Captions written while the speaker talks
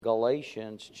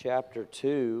Galatians chapter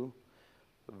 2,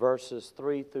 verses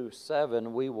 3 through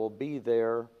 7. We will be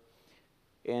there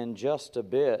in just a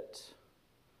bit.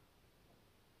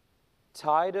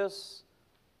 Titus,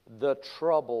 the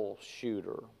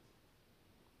troubleshooter.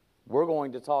 We're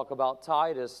going to talk about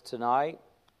Titus tonight.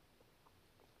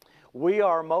 We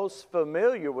are most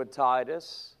familiar with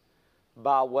Titus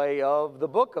by way of the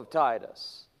book of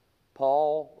Titus.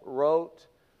 Paul wrote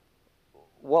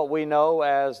what we know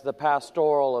as the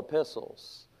pastoral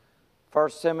epistles. 1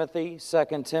 Timothy,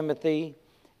 2 Timothy,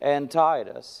 and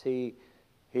Titus.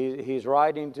 He's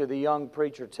writing to the young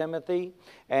preacher Timothy,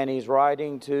 and he's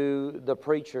writing to the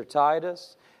preacher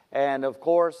Titus. And of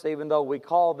course, even though we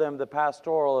call them the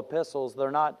pastoral epistles,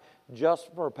 they're not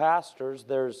just for pastors.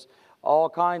 There's all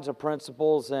kinds of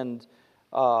principles and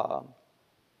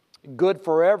good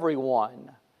for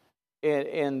everyone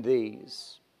in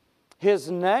these. His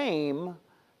name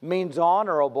means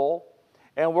honorable,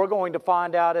 and we're going to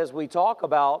find out as we talk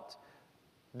about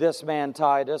this man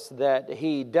Titus that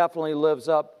he definitely lives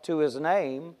up to his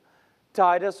name.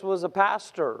 Titus was a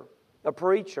pastor, a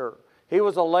preacher. He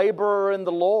was a laborer in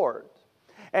the Lord,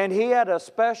 and he had a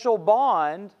special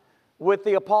bond with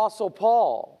the Apostle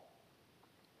Paul.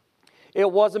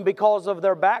 It wasn't because of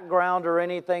their background or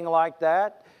anything like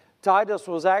that. Titus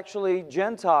was actually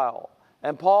Gentile,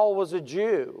 and Paul was a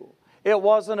Jew. It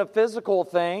wasn't a physical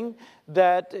thing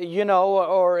that,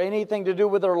 or anything to do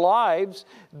with their lives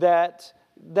that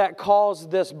caused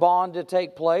this bond to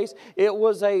take place. It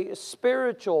was a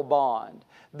spiritual bond.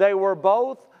 They were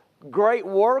both great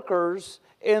workers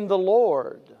in the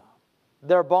Lord.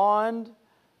 Their bond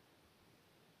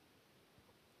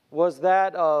was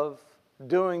that of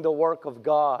doing the work of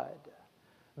God.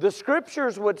 The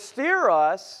Scriptures would steer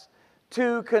us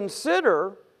to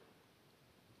consider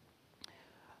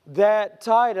that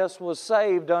Titus was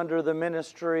saved under the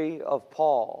ministry of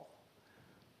Paul.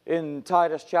 In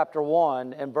Titus chapter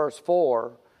 1 and verse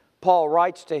 4, Paul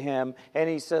writes to him and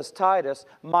he says, Titus,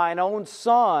 mine own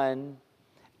son,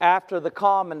 after the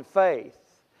common faith.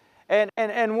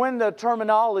 And when the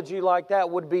terminology like that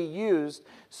would be used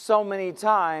so many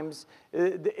times,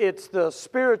 it's the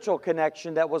spiritual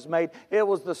connection that was made. It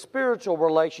was the spiritual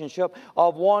relationship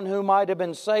of one who might have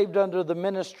been saved under the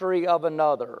ministry of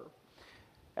another.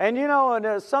 And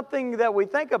and something that we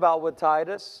think about with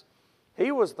Titus,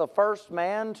 he was the first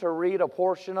man to read a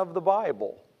portion of the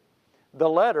Bible, the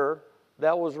letter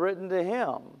that was written to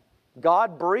him.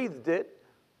 God breathed it.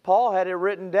 Paul had it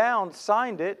written down,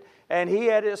 signed it, and he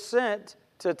had it sent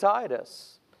to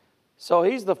Titus. So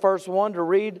he's the first one to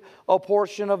read a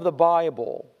portion of the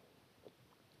Bible.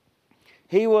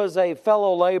 He was a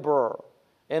fellow laborer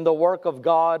in the work of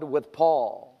God with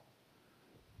Paul.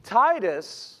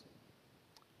 Titus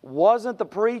wasn't the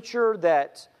preacher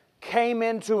that came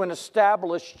into an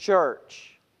established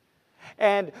church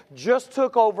and just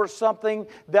took over something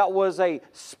that was a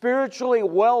spiritually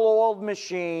well-oiled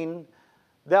machine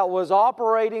that was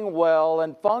operating well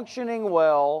and functioning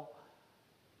well.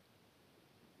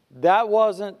 That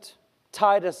wasn't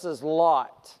Titus's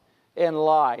lot in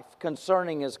life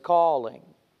concerning his calling.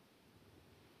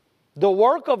 The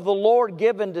work of the Lord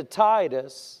given to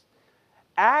Titus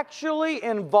actually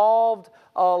involved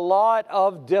a lot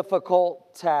of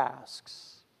difficult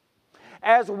tasks.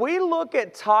 As we look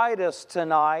at Titus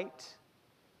tonight,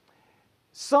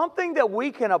 something that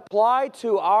we can apply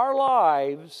to our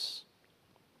lives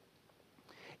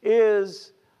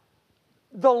is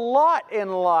the lot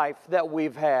in life that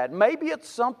we've had. Maybe it's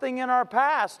something in our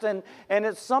past and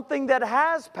it's something that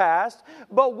has passed,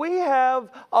 but we have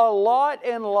a lot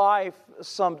in life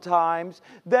sometimes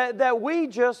that we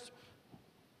just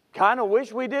kind of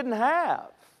wish we didn't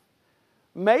have.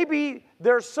 Maybe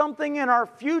there's something in our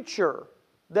future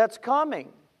that's coming.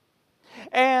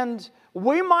 And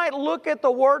we might look at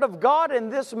the Word of God in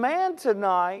this man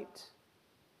tonight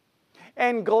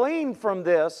and glean from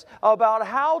this about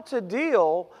how to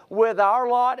deal with our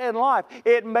lot in life.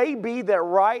 It may be that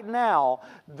right now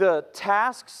the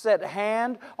tasks at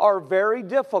hand are very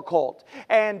difficult,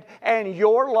 and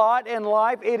your lot in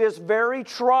life, it is very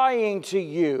trying to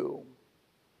you.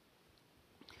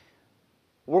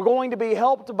 We're going to be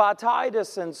helped by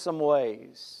Titus in some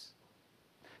ways.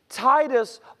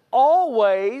 Titus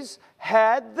always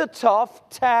had the tough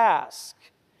task.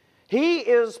 He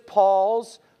is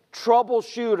Paul's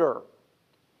troubleshooter.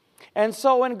 And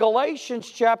so in Galatians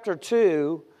chapter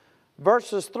 2,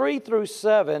 verses 3 through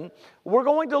 7, we're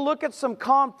going to look at some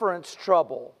conference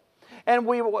trouble. And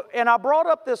I brought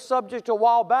up this subject a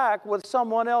while back with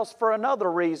someone else for another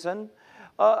reason,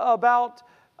 about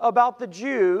the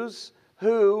Jews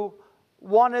who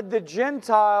wanted the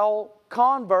Gentile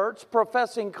converts,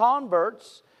 professing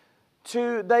converts,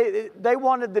 they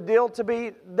wanted the deal to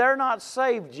be, they're not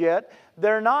saved yet.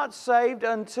 They're not saved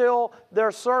until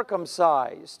they're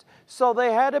circumcised. So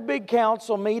they had a big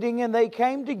council meeting and they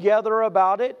came together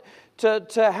about it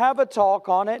to have a talk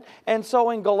on it. And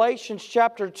so in Galatians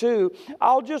chapter 2,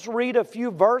 I'll just read a few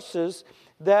verses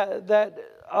that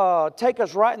take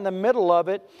us right in the middle of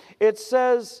it. It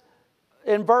says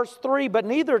in verse 3, "But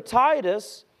neither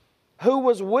Titus, who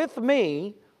was with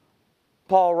me,"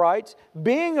 Paul writes,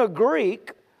 "being a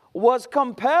Greek, was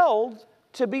compelled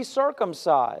to be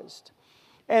circumcised.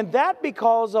 And that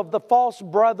because of the false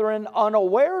brethren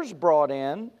unawares brought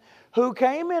in, who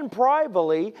came in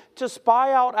privately to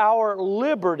spy out our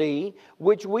liberty,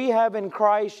 which we have in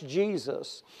Christ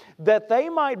Jesus, that they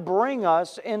might bring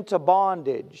us into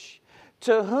bondage,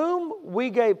 to whom we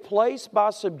gave place by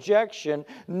subjection,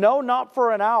 no, not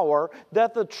for an hour,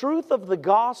 that the truth of the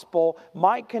gospel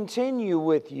might continue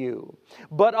with you.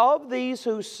 But of these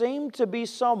who seemed to be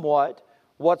somewhat,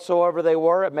 whatsoever they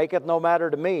were, it maketh no matter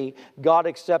to me, God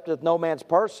accepteth no man's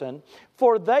person.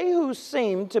 For they who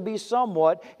seemed to be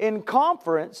somewhat in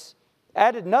conference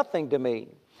added nothing to me.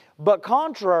 But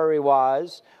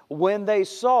contrariwise, when they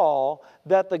saw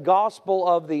that the gospel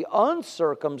of the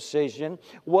uncircumcision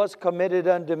was committed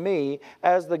unto me,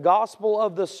 as the gospel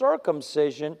of the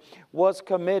circumcision was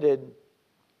committed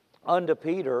unto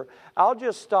Peter." I'll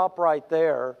just stop right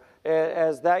there,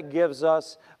 as that gives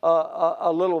us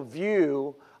a little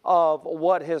view of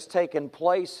what has taken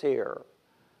place here.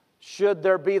 Should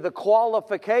there be the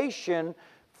qualification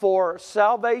for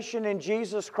salvation in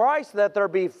Jesus Christ that there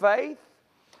be faith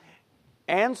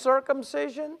and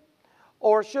circumcision?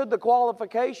 Or should the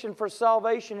qualification for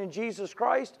salvation in Jesus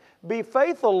Christ be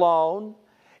faith alone,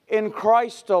 in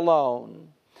Christ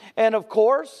alone? And of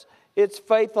course, it's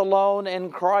faith alone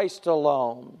in Christ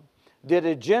alone. Did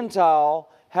a Gentile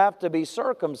have to be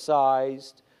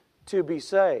circumcised to be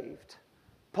saved?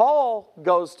 Paul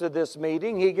goes to this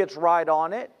meeting, he gets right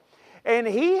on it, and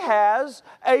he has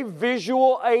a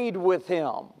visual aid with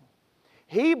him.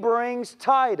 He brings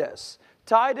Titus.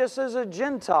 Titus is a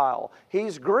Gentile.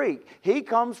 He's Greek. He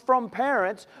comes from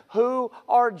parents who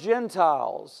are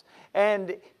Gentiles.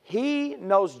 And he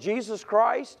knows Jesus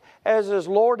Christ as his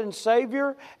Lord and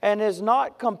Savior and is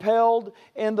not compelled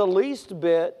in the least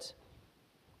bit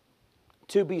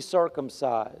to be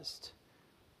circumcised.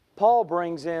 Paul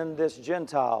brings in this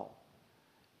Gentile.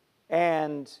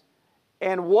 And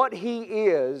what he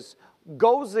is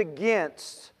goes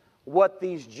against what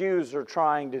these Jews are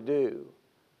trying to do.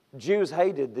 Jews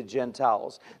hated the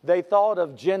Gentiles. They thought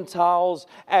of Gentiles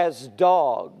as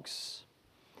dogs.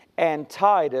 And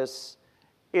Titus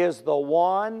is the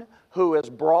one who is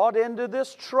brought into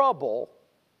this trouble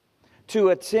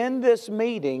to attend this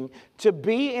meeting, to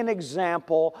be an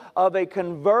example of a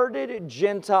converted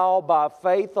Gentile by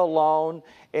faith alone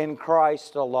in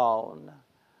Christ alone.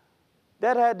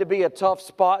 That had to be a tough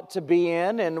spot to be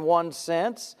in one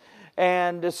sense.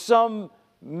 And some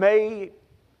may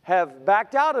have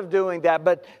backed out of doing that,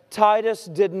 but Titus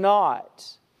did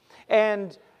not.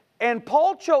 And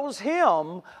Paul chose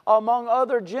him among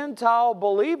other Gentile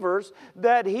believers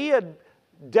that he had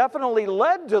definitely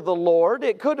led to the Lord.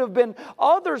 It could have been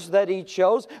others that he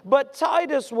chose, but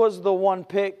Titus was the one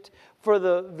picked for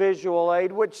the visual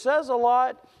aid, which says a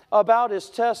lot about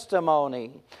his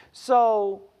testimony.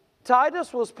 So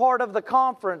Titus was part of the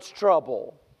conference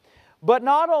trouble. But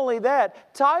not only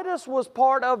that, Titus was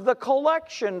part of the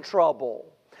collection trouble.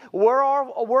 We're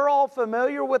all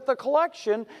familiar with the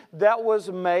collection that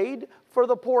was made for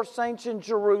the poor saints in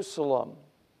Jerusalem.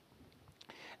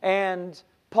 And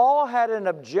Paul had an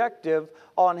objective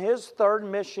on his third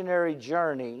missionary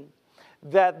journey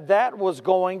that was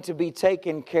going to be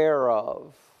taken care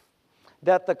of,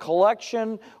 that the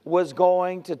collection was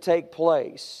going to take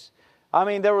place. I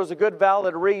mean, there was a good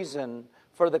valid reason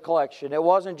for the collection. It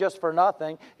wasn't just for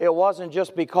nothing. It wasn't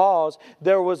just because.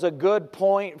 There was a good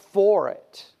point for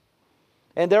it.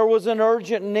 And there was an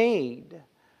urgent need.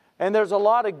 And there's a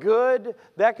lot of good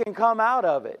that can come out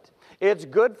of it. It's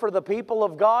good for the people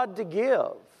of God to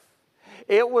give.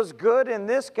 It was good in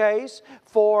this case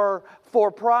for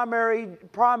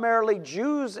primarily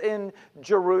Jews in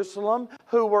Jerusalem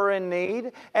who were in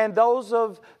need, and those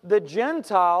of the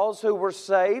Gentiles who were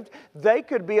saved, they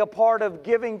could be a part of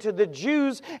giving to the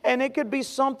Jews, and it could be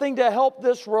something to help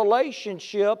this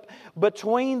relationship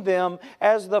between them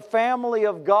as the family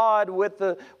of God with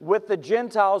the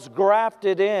Gentiles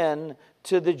grafted in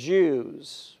to the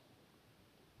Jews.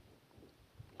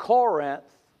 Corinth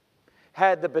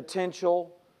had the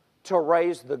potential to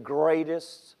raise the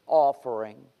greatest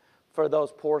offering for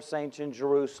those poor saints in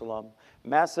Jerusalem.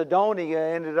 Macedonia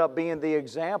ended up being the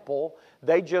example.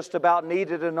 They just about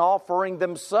needed an offering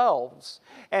themselves.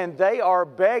 And they are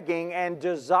begging and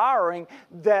desiring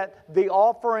that the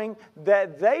offering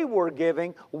that they were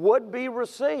giving would be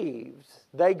received.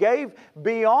 They gave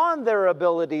beyond their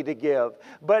ability to give.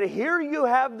 But here you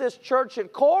have this church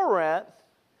at Corinth,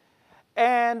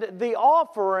 and the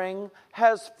offering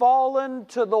has fallen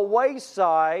to the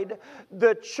wayside.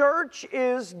 The church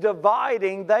is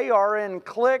dividing. They are in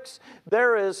cliques.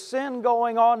 There is sin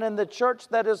going on in the church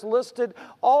that is listed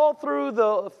all through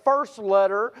the first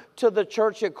letter to the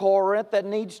church at Corinth that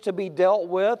needs to be dealt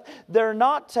with. They're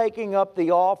not taking up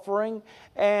the offering.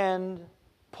 And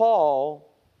Paul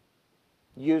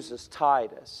uses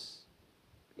Titus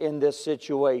in this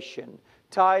situation.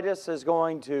 Titus is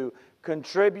going to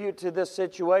contribute to this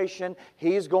situation.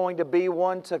 He's going to be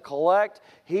one to collect.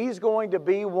 He's going to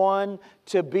be one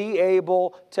to be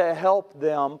able to help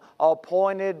them,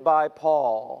 appointed by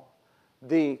Paul.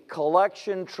 The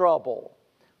collection trouble.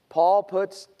 Paul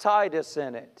puts Titus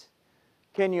in it.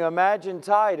 Can you imagine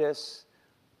Titus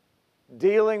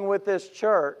dealing with this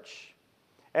church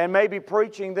and maybe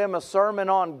preaching them a sermon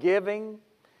on giving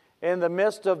in the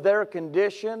midst of their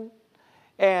condition,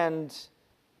 and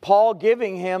Paul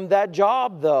giving him that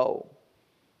job, though,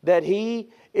 that he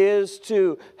is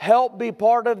to help be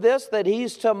part of this, that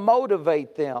he's to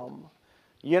motivate them.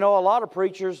 You know, a lot of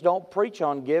preachers don't preach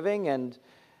on giving, and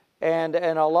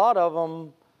a lot of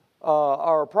them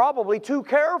are probably too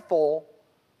careful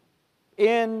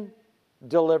in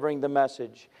delivering the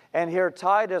message. And here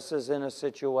Titus is in a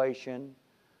situation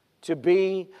to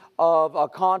be of a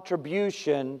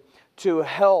contribution to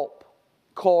help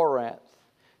Corinth.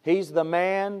 He's the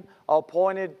man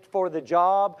appointed for the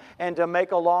job, and to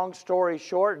make a long story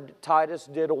short, Titus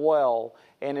did well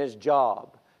in his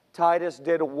job. Titus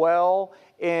did well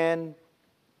in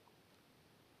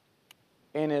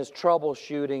his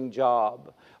troubleshooting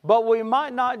job. But we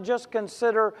might not just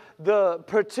consider the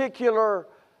particular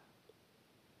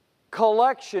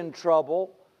collection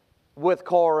trouble with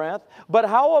Corinth, but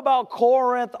how about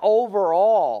Corinth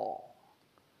overall?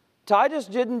 Titus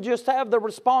didn't just have the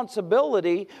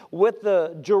responsibility with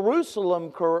the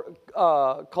Jerusalem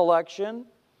collection,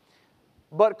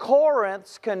 but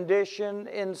Corinth's condition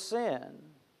in sin.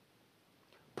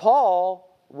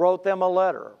 Paul wrote them a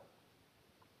letter.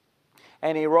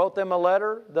 And he wrote them a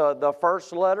letter, the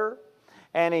first letter,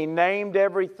 and he named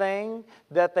everything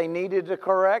that they needed to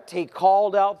correct. He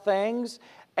called out things,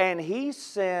 and he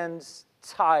sends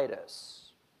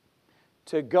Titus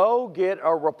to go get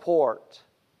a report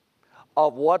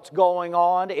of what's going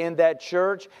on in that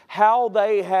church, how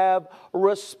they have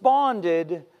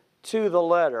responded to the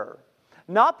letter.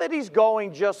 Not that he's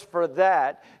going just for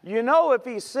that. You know, if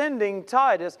he's sending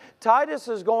Titus, Titus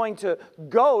is going to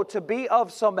go to be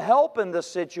of some help in the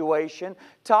situation.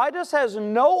 Titus has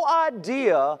no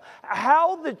idea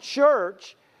how the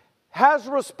church has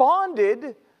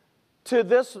responded to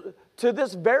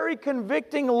this very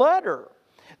convicting letter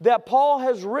that Paul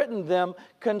has written them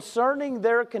concerning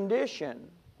their condition.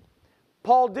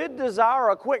 Paul did desire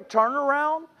a quick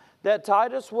turnaround, that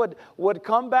Titus would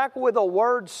come back with a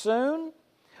word soon,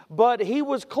 but he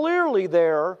was clearly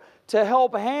there to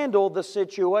help handle the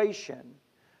situation.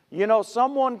 You know,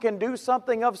 someone can do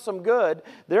something of some good.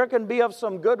 There can be of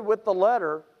some good with the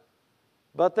letter,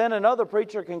 but then another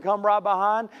preacher can come right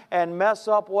behind and mess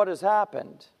up what has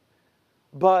happened.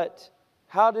 But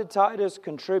how did Titus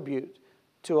contribute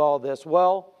to all this?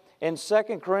 Well, in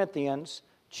 2 Corinthians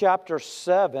chapter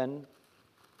 7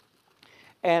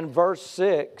 and verse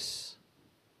 6,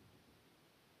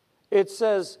 it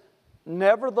says,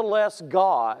 "Nevertheless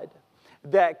God,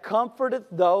 that comforteth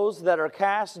those that are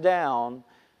cast down,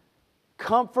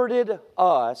 comforted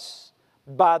us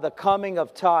by the coming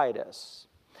of Titus,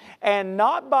 and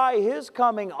not by his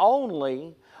coming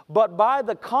only, but by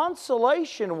the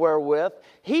consolation wherewith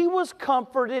he was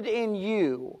comforted in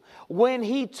you, when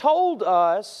he told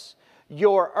us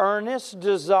your earnest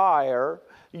desire,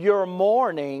 your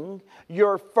mourning,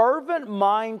 your fervent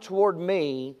mind toward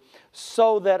me,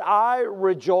 so that I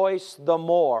rejoice the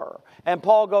more." And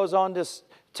Paul goes on to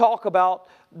talk about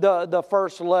the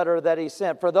first letter that he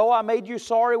sent. "For though I made you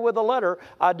sorry with a letter,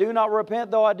 I do not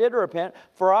repent, though I did repent.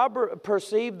 For I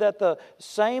perceive that the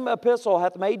same epistle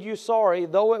hath made you sorry,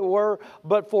 though it were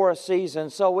but for a season."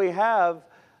 So we have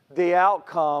the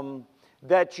outcome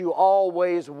that you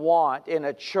always want in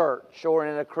a church or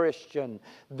in a Christian.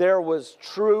 There was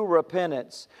true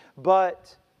repentance,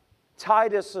 but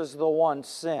Titus is the one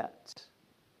sent.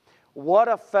 What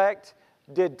effect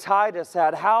did Titus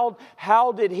have?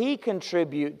 How did he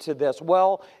contribute to this?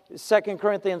 Well, 2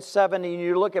 Corinthians 7, and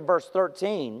you look at verse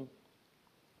 13,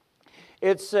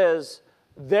 It says,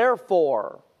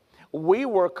 therefore, we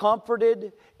were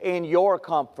comforted in your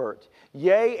comfort.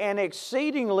 Yea, and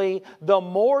exceedingly the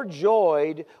more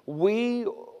joyed we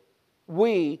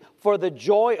for the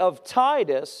joy of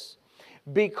Titus,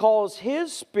 because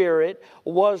his spirit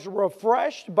was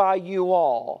refreshed by you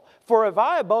all. For if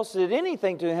I have boasted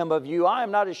anything to him of you, I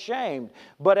am not ashamed.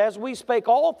 But as we spake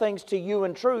all things to you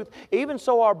in truth, even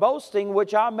so our boasting,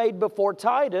 which I made before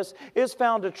Titus, is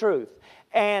found a truth.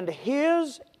 And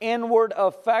his inward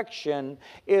affection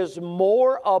is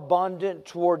more abundant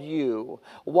toward you,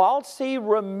 whilst he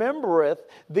remembereth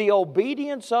the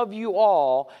obedience of you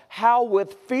all, how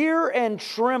with fear and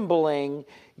trembling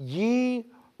ye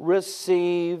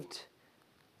received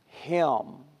him.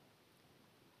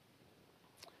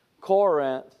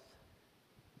 Corinth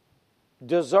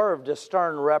deserved a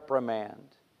stern reprimand.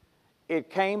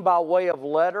 It came by way of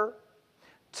letter.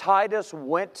 Titus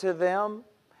went to them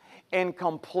in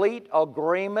complete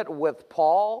agreement with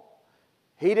Paul.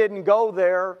 He didn't go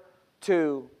there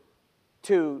to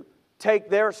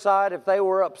take their side if they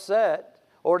were upset,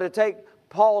 or to take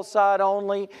Paul's side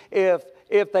only if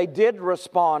they did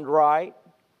respond right.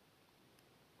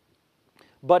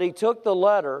 But he took the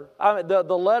letter. The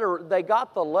letter, they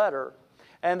got the letter,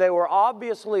 and they were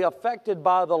obviously affected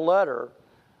by the letter,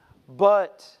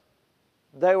 but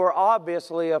they were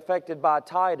obviously affected by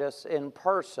Titus in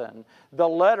person. The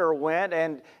letter went,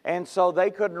 and so they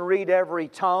couldn't read every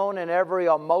tone and every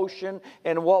emotion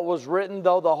in what was written,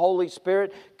 though the Holy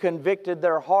Spirit convicted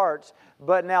their hearts.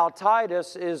 But now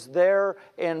Titus is there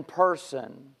in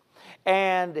person,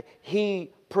 and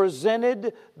he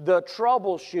presented the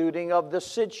troubleshooting of the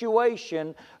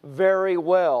situation very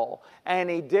well. And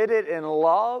he did it in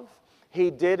love. He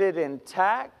did it in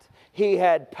tact. He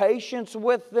had patience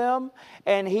with them,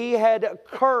 and he had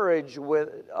courage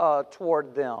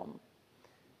toward them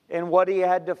in what he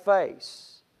had to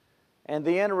face. And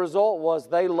the end result was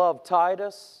they loved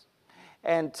Titus,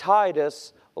 and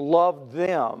Titus loved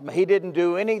them. He didn't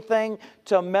do anything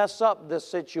to mess up the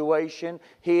situation.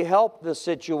 He helped the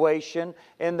situation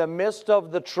in the midst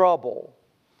of the trouble.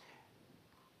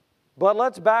 But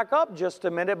let's back up just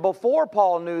a minute before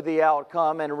Paul knew the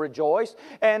outcome and rejoiced.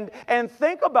 And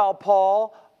think about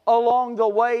Paul along the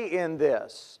way in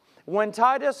this. When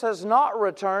Titus has not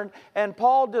returned and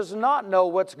Paul does not know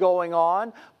what's going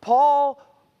on, Paul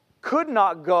could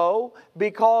not go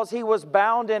because he was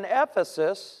bound in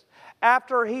Ephesus.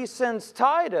 After he sends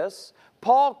Titus,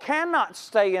 Paul cannot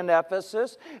stay in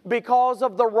Ephesus because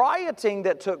of the rioting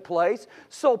that took place.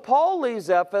 So Paul leaves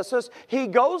Ephesus. He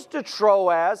goes to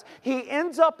Troas. He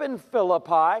ends up in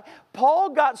Philippi. Paul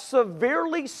got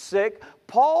severely sick.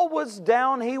 Paul was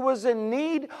down. He was in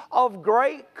need of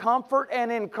great comfort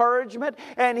and encouragement.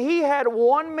 And he had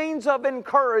one means of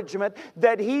encouragement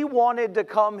that he wanted to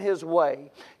come his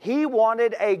way. He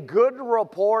wanted a good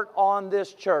report on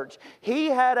this church. He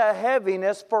had a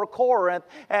heaviness for Corinth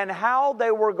and how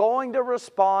they were going to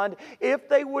respond, if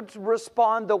they would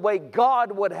respond the way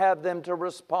God would have them to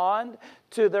respond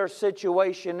to their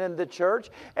situation in the church.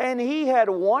 And he had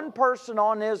one person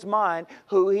on his mind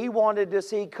who he wanted to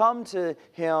see come to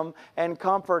him and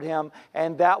comfort him,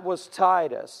 and that was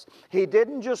Titus. He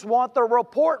didn't just want the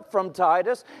report from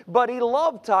Titus, but he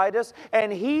loved Titus,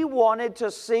 and he wanted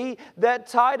to see that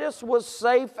Titus was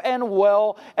safe and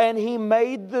well, and he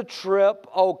made the trip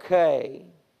okay.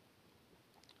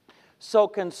 So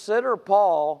consider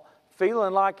Paul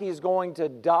feeling like he's going to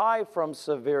die from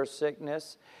severe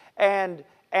sickness. And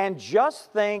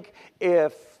just think,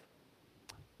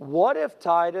 what if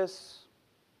Titus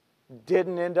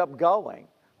didn't end up going?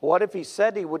 What if he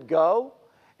said he would go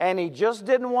and he just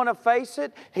didn't want to face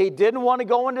it? He didn't want to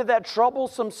go into that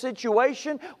troublesome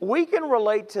situation? We can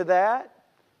relate to that.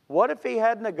 What if he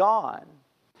hadn't have gone?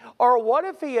 Or what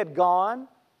if he had gone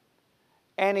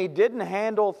and he didn't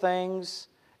handle things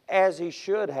as he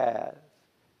should have,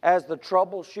 as the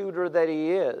troubleshooter that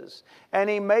he is, and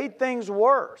he made things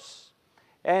worse,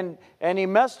 and he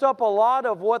messed up a lot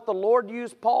of what the Lord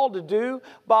used Paul to do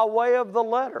by way of the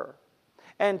letter,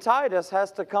 and Titus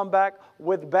has to come back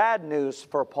with bad news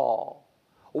for Paul?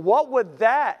 What would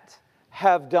that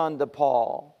have done to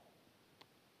Paul?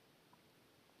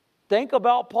 Think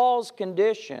about Paul's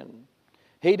condition.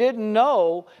 He didn't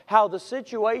know how the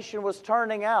situation was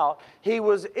turning out. He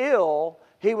was ill.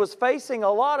 He was facing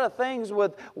a lot of things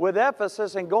with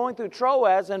Ephesus and going through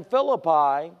Troas and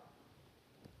Philippi.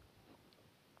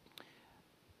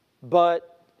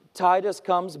 But Titus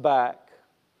comes back.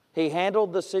 He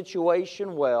handled the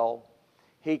situation well.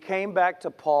 He came back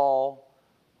to Paul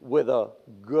with a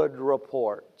good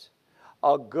report.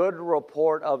 A good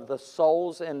report of the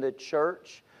souls in the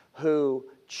church who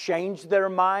changed their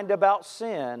mind about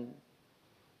sin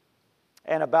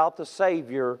and about the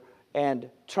Savior and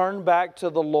turned back to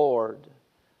the Lord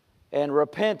and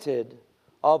repented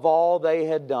of all they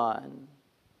had done.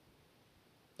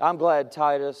 I'm glad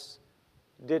Titus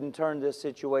didn't turn this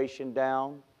situation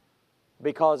down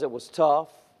because it was tough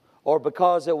or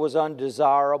because it was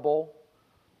undesirable.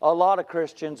 A lot of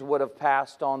Christians would have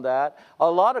passed on that.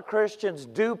 A lot of Christians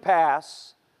do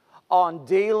pass on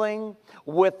dealing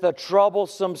with the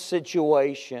troublesome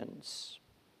situations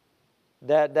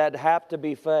that have to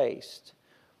be faced.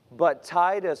 But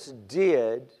Titus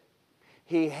did.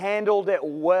 He handled it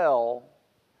well.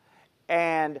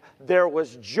 And there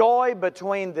was joy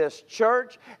between this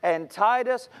church and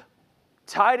Titus.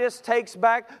 Titus takes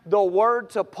back the word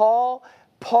to Paul.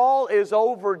 Paul is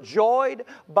overjoyed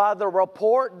by the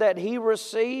report that he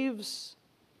receives.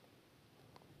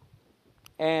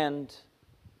 And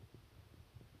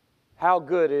how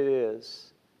good it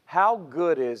is. How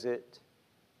good is it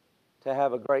to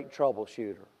have a great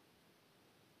troubleshooter?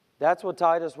 That's what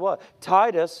Titus was.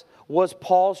 Titus was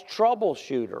Paul's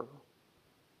troubleshooter.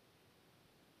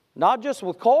 Not just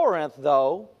with Corinth,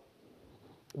 though,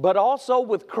 but also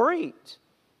with Crete.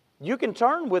 You can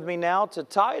turn with me now to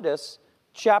Titus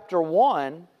chapter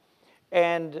 1,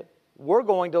 and we're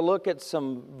going to look at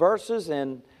some verses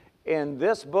in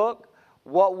this book,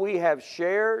 what we have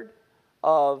shared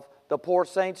of the poor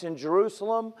saints in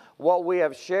Jerusalem, what we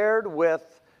have shared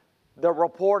with the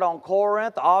report on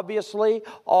Corinth. Obviously,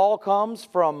 all comes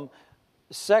from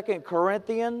 2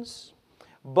 Corinthians,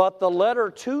 but the letter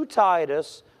to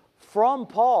Titus from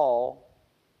Paul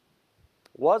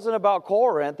wasn't about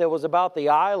Corinth, it was about the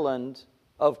island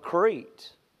of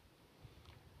Crete.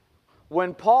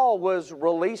 When Paul was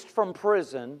released from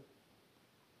prison,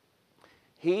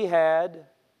 he had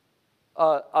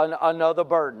another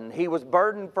burden. He was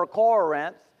burdened for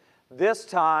Corinth. This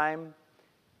time,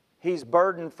 he's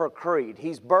burdened for Crete.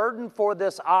 He's burdened for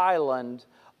this island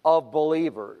of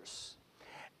believers.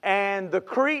 And the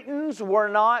Cretans were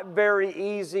not very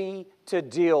easy to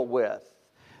deal with.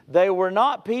 They were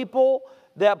not people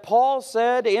that Paul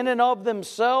said in and of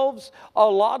themselves a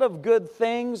lot of good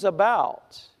things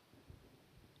about.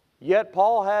 Yet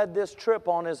Paul had this trip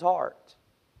on his heart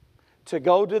to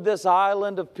go to this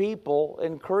island of people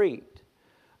in Crete.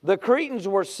 The Cretans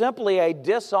were simply a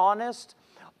dishonest,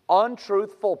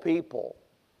 untruthful people.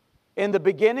 In the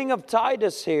beginning of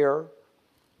Titus here,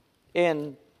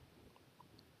 in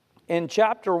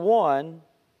chapter 1,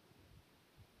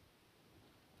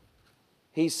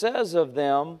 he says of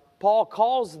them, Paul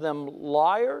calls them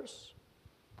liars,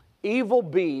 evil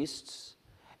beasts,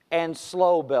 and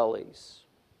slow bellies.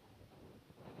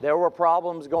 There were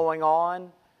problems going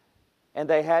on, and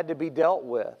they had to be dealt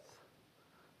with.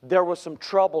 There was some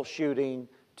troubleshooting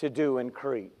to do in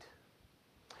Crete.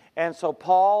 And so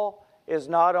Paul is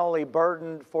not only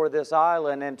burdened for this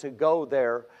island and to go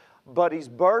there, but he's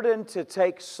burdened to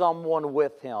take someone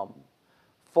with him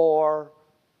for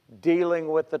dealing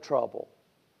with the trouble.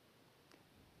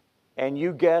 And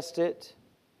you guessed it,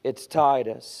 it's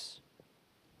Titus.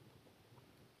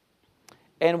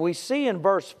 And we see in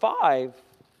verse 5,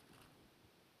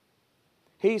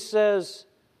 he says,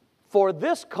 "For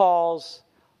this cause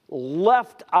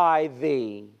left I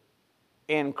thee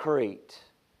in Crete,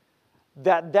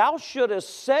 that thou shouldest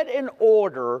set in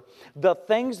order the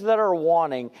things that are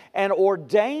wanting, and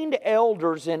ordained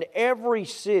elders in every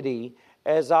city,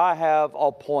 as I have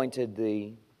appointed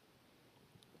thee."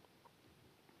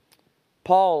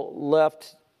 Paul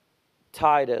left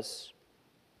Titus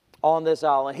on this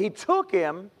island. He took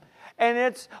him, and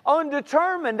it's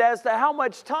undetermined as to how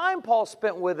much time Paul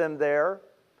spent with him there,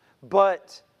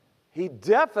 but he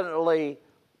definitely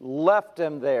left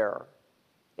him there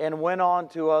and went on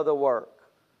to other work.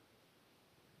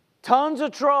 Tons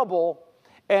of trouble,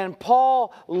 and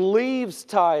Paul leaves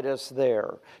Titus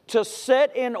there to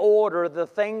set in order the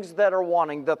things that are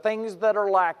wanting, the things that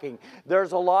are lacking.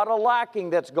 There's a lot of lacking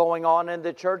that's going on in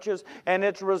the churches, and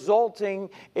it's resulting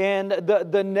in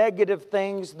the negative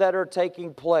things that are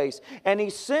taking place. And he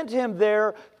sent him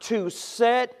there to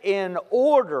set in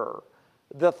order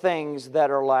the things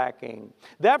that are lacking.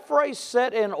 That phrase,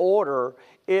 set in order,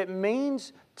 it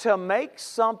means to make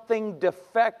something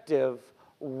defective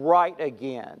right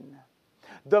again.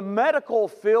 The medical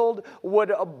field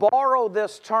would borrow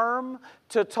this term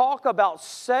to talk about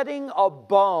setting a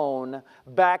bone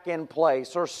back in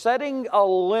place or setting a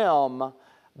limb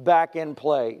back in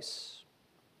place.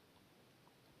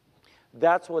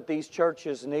 That's what these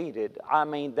churches needed. I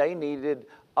mean, they needed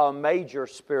a major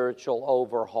spiritual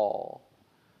overhaul.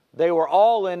 They were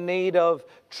all in need of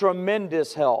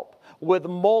tremendous help. with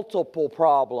multiple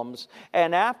problems.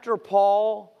 And after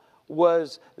Paul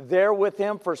was there with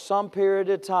him for some period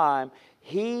of time,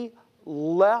 he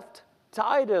left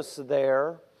Titus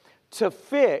there to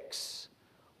fix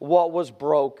what was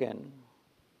broken.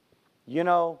 You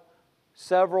know,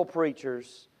 several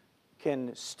preachers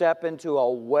can step into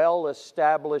a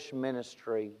well-established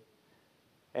ministry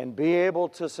and be able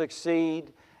to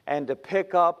succeed and to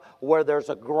pick up where there's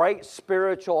a great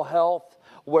spiritual health,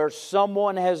 where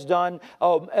someone has done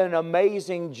an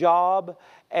amazing job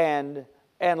and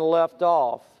left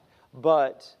off.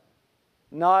 But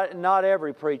not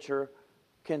every preacher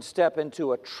can step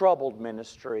into a troubled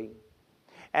ministry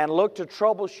and look to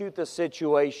troubleshoot the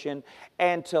situation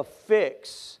and to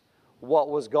fix what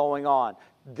was going on.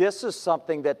 This is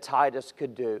something that Titus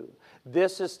could do.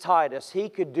 This is Titus. He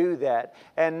could do that.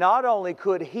 And not only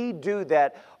could he do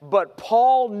that, but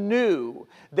Paul knew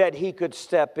that he could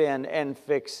step in and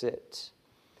fix it.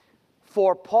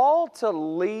 For Paul to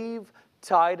leave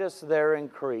Titus there in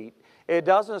Crete, it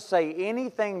doesn't say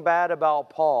anything bad about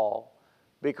Paul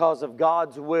because of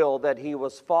God's will that he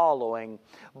was following,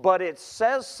 but it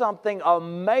says something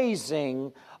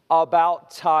amazing about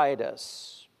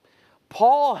Titus.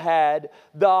 Paul had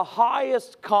the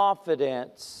highest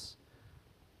confidence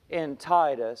in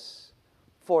Titus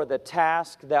for the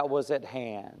task that was at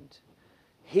hand.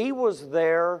 He was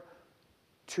there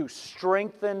to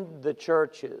strengthen the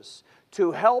churches,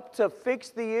 to help to fix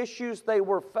the issues they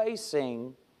were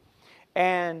facing,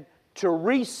 and to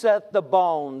reset the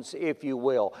bones, if you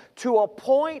will, to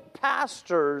appoint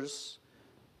pastors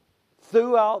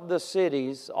throughout the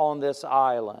cities on this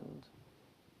island.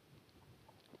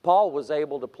 Paul was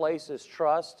able to place his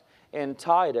trust in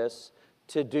Titus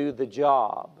to do the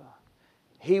job.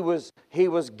 He was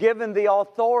given the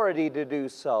authority to do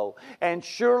so. And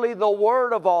surely the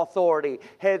word of authority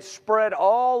had spread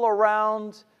all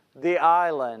around the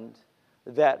island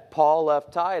that Paul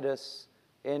left Titus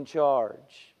in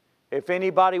charge. If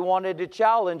anybody wanted to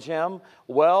challenge him,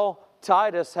 well,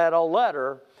 Titus had a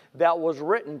letter that was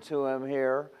written to him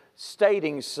here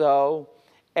stating so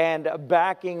and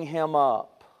backing him up.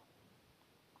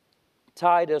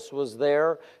 Titus was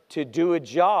there to do a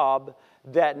job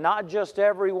that not just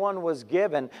everyone was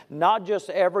given, not just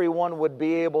everyone would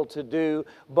be able to do,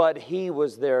 but he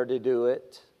was there to do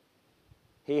it.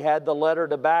 He had the letter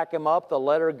to back him up, the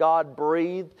letter God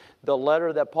breathed, the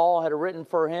letter that Paul had written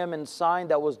for him and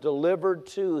signed that was delivered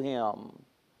to him.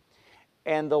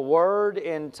 And the word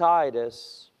in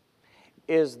Titus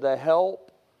is the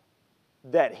help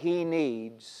that he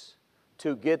needs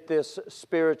to get this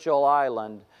spiritual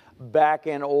island back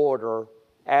in order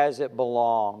as it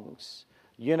belongs.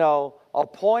 You know,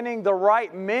 appointing the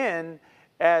right men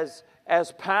as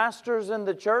pastors in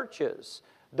the churches,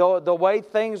 the way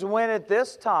things went at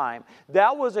this time,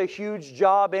 that was a huge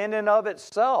job in and of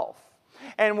itself.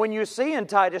 And when you see in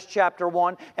Titus chapter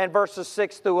 1 and verses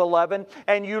 6 through 11,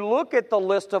 and you look at the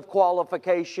list of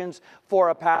qualifications for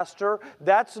a pastor,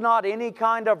 that's not any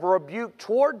kind of rebuke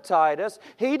toward Titus.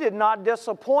 He did not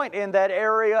disappoint in that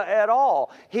area at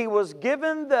all. He was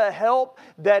given the help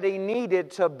that he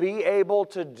needed to be able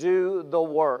to do the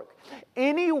work.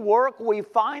 Any work we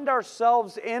find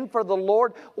ourselves in for the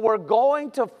Lord, we're going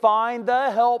to find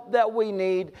the help that we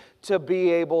need to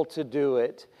be able to do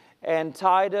it. And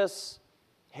Titus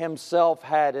himself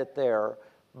had it there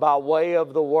by way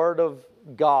of the Word of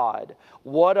God.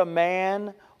 What a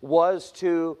man was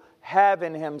to have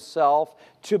in himself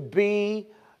to be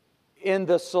in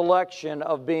the selection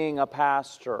of being a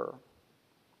pastor.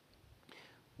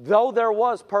 Though there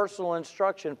was personal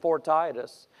instruction for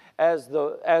Titus as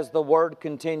the Word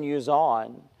continues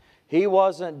on, he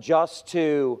wasn't just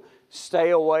to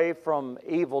stay away from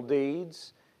evil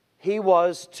deeds. He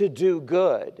was to do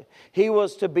good. He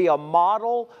was to be a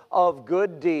model of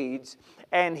good deeds,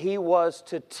 and he was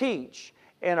to teach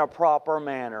in a proper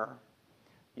manner.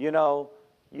 You know,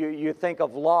 you think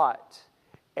of Lot,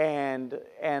 and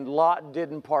Lot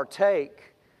didn't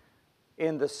partake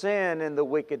in the sin in the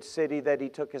wicked city that he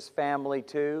took his family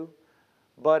to,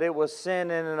 but it was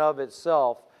sin in and of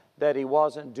itself that he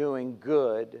wasn't doing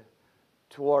good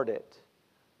toward it.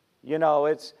 You know,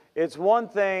 it's one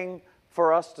thing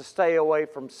for us to stay away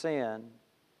from sin.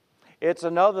 It's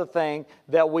another thing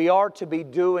that we are to be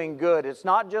doing good. It's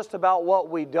not just about what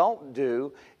we don't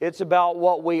do, it's about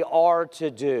what we are to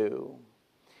do.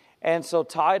 And so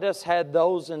Titus had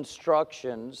those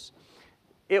instructions.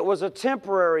 It was a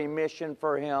temporary mission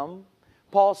for him.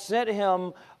 Paul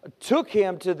took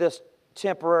him to this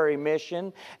temporary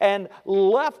mission and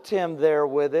left him there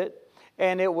with it.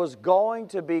 And it was going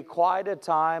to be quite a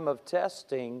time of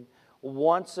testing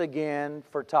once again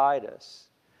for Titus.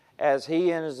 as he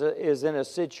is in a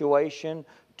situation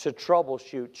to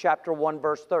troubleshoot. Chapter 1,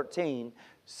 verse 13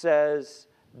 says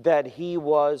that he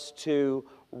was to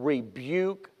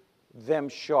rebuke them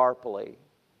sharply.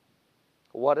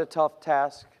 What a tough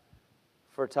task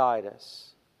for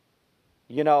Titus.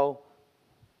 You know,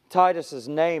 Titus's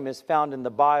name is found in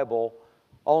the Bible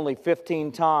only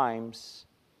 15 times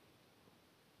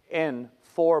in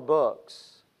 4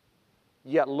 books.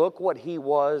 Yet look what he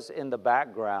was in the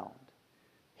background.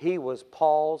 He was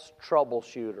Paul's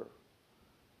troubleshooter.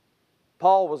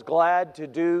 Paul was glad to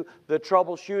do the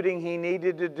troubleshooting he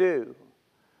needed to do,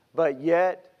 but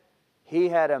yet he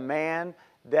had a man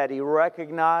that he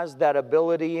recognized that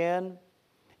ability in,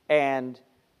 and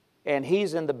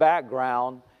he's in the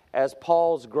background as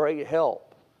Paul's great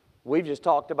help. We've just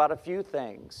talked about a few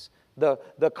things.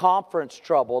 The conference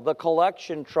trouble, the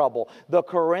collection trouble, the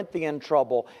Corinthian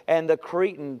trouble, and the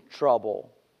Cretan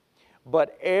trouble.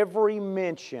 But every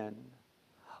mention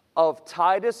of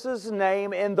Titus's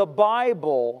name in the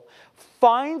Bible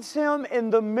finds him in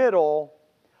the middle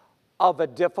of a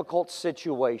difficult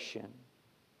situation.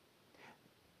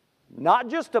 Not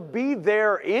just to be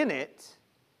there in it,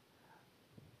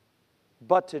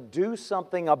 but to do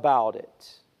something about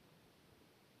it.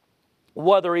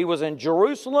 Whether he was in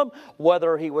Jerusalem,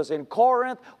 whether he was in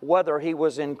Corinth, whether he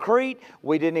was in Crete.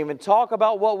 We didn't even talk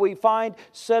about what we find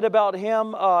said about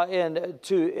him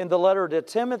in the letter to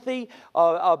Timothy,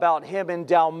 about him in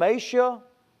Dalmatia.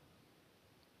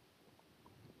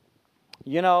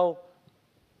 You know,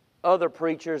 other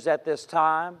preachers at this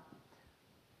time,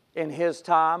 in his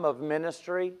time of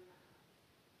ministry,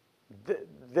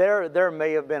 there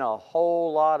may have been a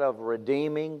whole lot of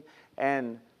redeeming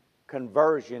and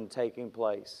conversion taking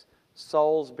place,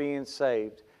 souls being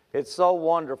saved. It's so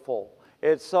wonderful.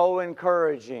 It's so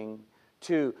encouraging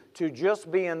to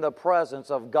just be in the presence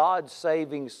of God's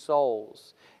saving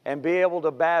souls and be able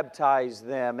to baptize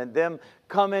them and them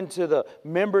come into the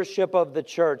membership of the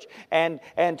church and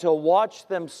to watch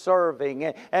them serving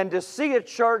and to see a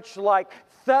church like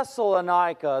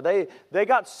Thessalonica. They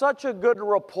got such a good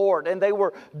report and they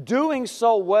were doing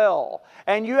so well.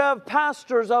 And you have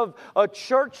pastors of a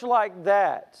church like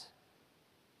that.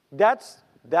 That's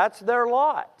their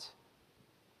lot.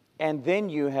 And then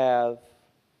you have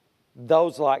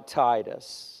those like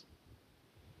Titus,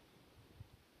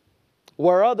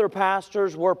 where other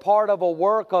pastors were part of a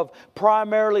work of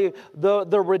primarily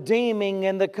the redeeming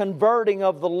and the converting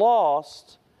of the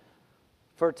lost.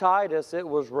 For Titus, it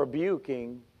was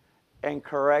rebuking and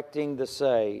correcting the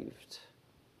saved.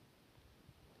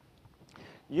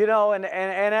 You know, and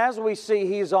as we see,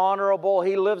 he's honorable.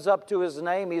 He lives up to his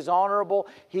name. He's honorable.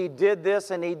 He did this,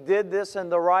 and he did this in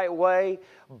the right way.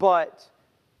 But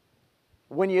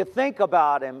when you think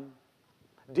about him,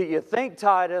 do you think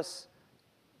Titus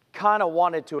kind of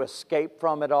wanted to escape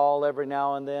from it all every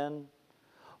now and then?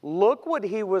 Look what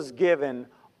he was given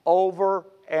over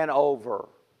and over.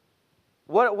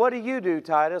 What do you do,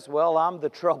 Titus? Well, I'm the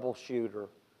troubleshooter.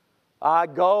 I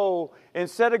go,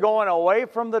 instead of going away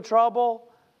from the trouble,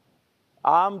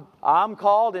 I'm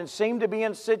called and seem to be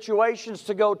in situations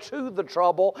to go to the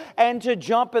trouble and to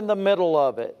jump in the middle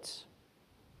of it.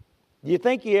 Do you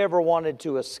think he ever wanted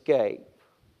to escape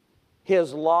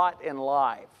his lot in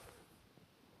life?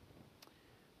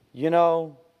 You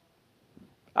know,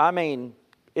 I mean,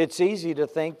 it's easy to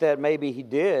think that maybe he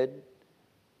did,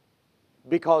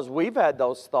 because we've had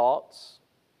those thoughts.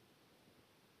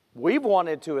 We've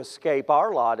wanted to escape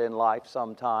our lot in life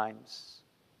sometimes.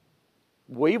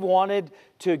 We've wanted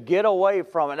to get away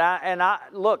from it.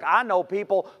 Look, I know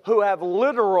people who have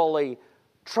literally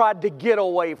tried to get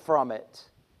away from it.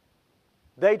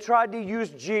 They tried to use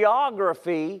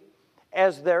geography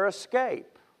as their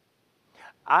escape.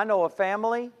 I know a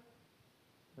family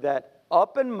that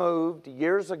up and moved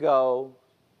years ago,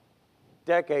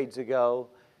 decades ago,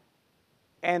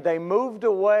 and they moved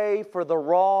away for the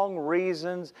wrong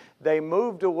reasons. They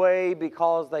moved away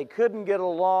because they couldn't get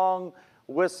along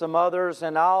with some others.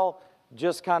 And I'll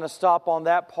just kind of stop on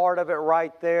that part of it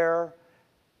right there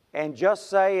and just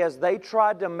say, as they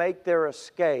tried to make their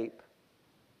escape,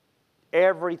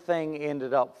 everything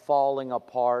ended up falling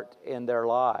apart in their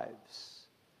lives.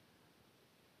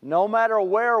 No matter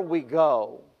where we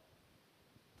go,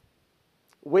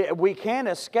 we can't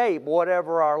escape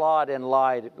whatever our lot in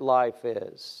life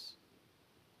is.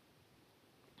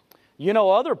 You know,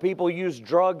 other people use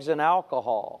drugs and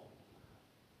alcohol.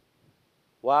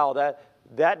 Wow,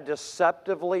 that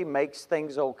deceptively makes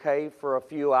things okay for a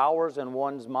few hours in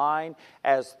one's mind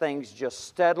as things just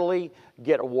steadily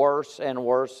get worse and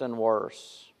worse and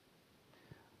worse.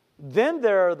 Then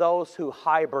there are those who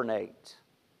hibernate.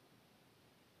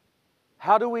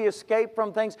 How do we escape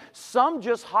from things? Some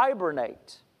just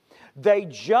hibernate. They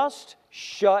just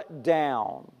shut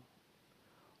down.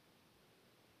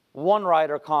 One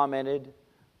writer commented,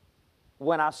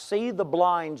 when I see the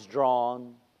blinds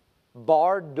drawn,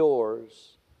 barred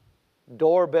doors,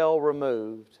 doorbell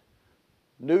removed,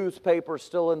 newspaper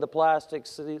still in the plastic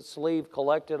sleeve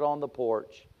collected on the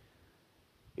porch,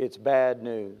 it's bad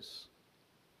news.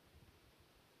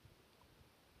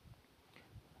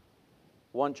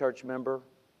 One church member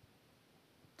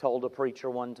told a preacher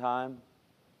one time,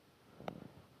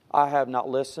 I have not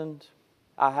listened.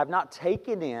 I have not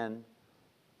taken in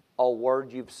a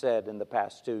word you've said in the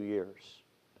past 2 years.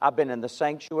 I've been in the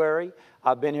sanctuary.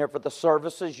 I've been here for the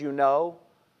services, you know,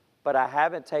 but I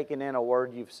haven't taken in a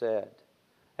word you've said.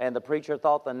 And the preacher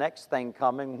thought the next thing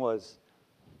coming was,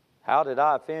 how did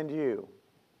I offend you?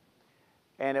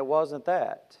 And it wasn't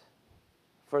that.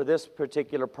 For this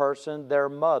particular person, their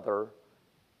mother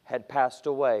had passed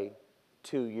away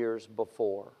 2 years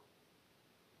before.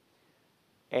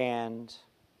 And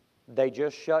they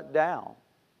just shut down.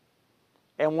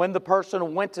 And when the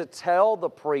person went to tell the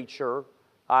preacher,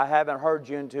 I haven't heard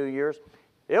you in 2 years,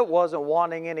 it wasn't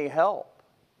wanting any help.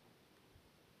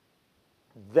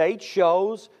 They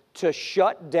chose to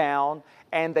shut down,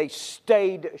 and they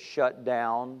stayed shut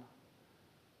down.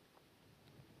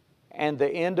 And the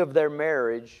end of their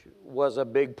marriage was a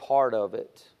big part of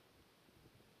it.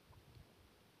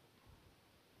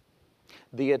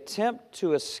 The attempt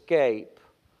to escape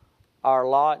our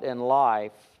lot in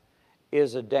life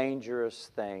is a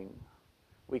dangerous thing.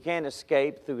 We can't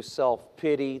escape through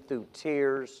self-pity, through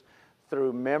tears,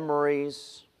 through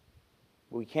memories.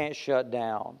 We can't shut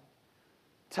down.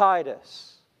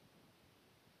 Titus,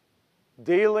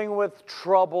 dealing with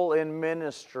trouble in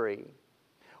ministry.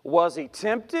 Was he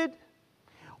tempted?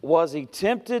 Was he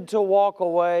tempted to walk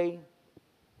away?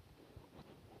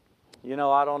 You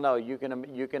know, I don't know. You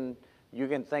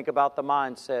can think about the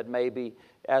mindset maybe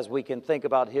as we can think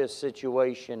about his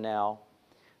situation now.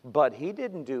 But he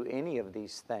didn't do any of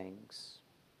these things.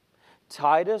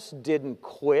 Titus didn't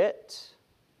quit,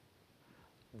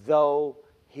 though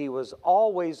he was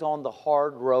always on the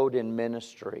hard road in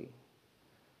ministry.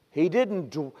 He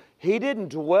didn't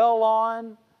dwell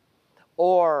on,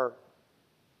 or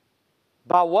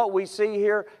by what we see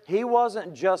here, he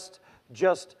wasn't just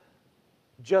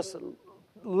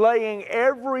laying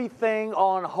everything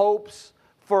on hopes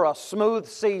for a smooth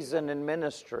season in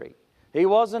ministry. He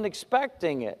wasn't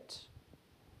expecting it.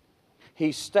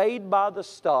 He stayed by the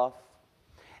stuff,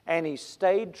 and he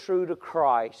stayed true to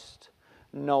Christ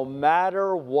no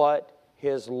matter what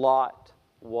his lot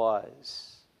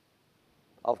was.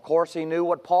 Of course, he knew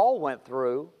what Paul went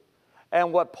through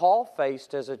and what Paul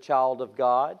faced as a child of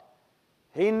God.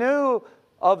 He knew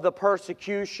of the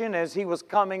persecution as he was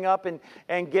coming up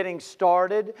and getting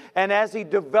started. And as he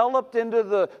developed into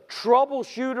the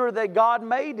troubleshooter that God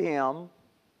made him,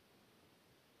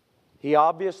 he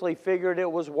obviously figured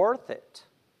it was worth it.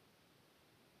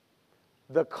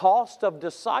 The cost of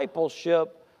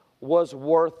discipleship was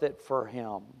worth it for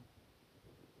him.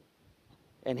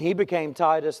 And he became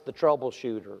Titus the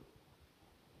troubleshooter.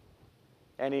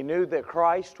 And he knew that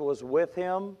Christ was with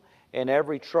him in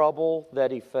every trouble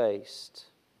that he faced.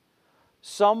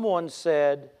 Someone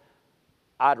said,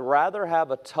 I'd rather have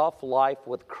a tough life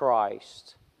with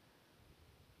Christ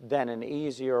than an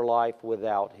easier life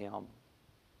without him.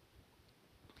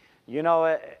 You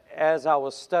know, as I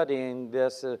was studying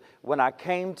this, when I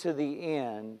came to the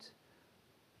end,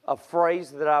 a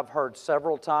phrase that I've heard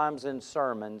several times in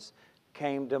sermons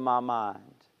came to my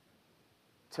mind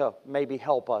to maybe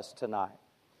help us tonight.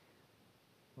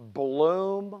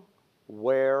 Bloom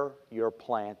where you're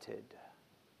planted.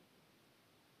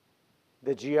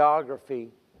 The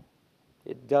geography,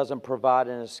 it doesn't provide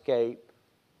an escape.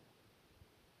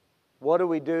 What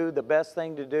do? The best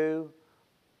thing to do?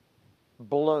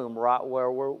 Bloom right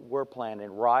where we're planted,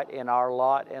 right in our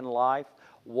lot in life,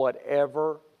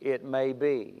 whatever it may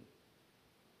be.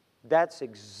 That's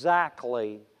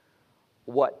exactly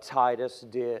what Titus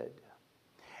did.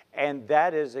 And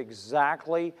that is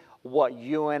exactly what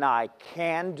you and I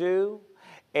can do,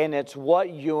 and it's what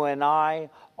you and I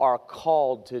are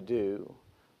called to do,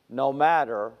 no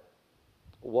matter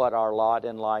what our lot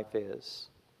in life is.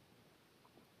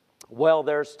 Well,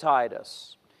 there's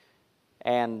Titus,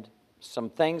 and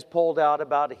some things pulled out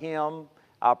about him.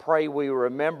 I pray we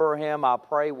remember him. I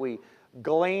pray we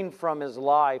glean from his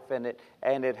life, and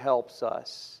it helps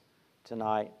us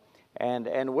tonight.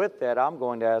 And with that, I'm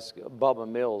going to ask Bubba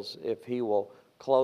Mills if he will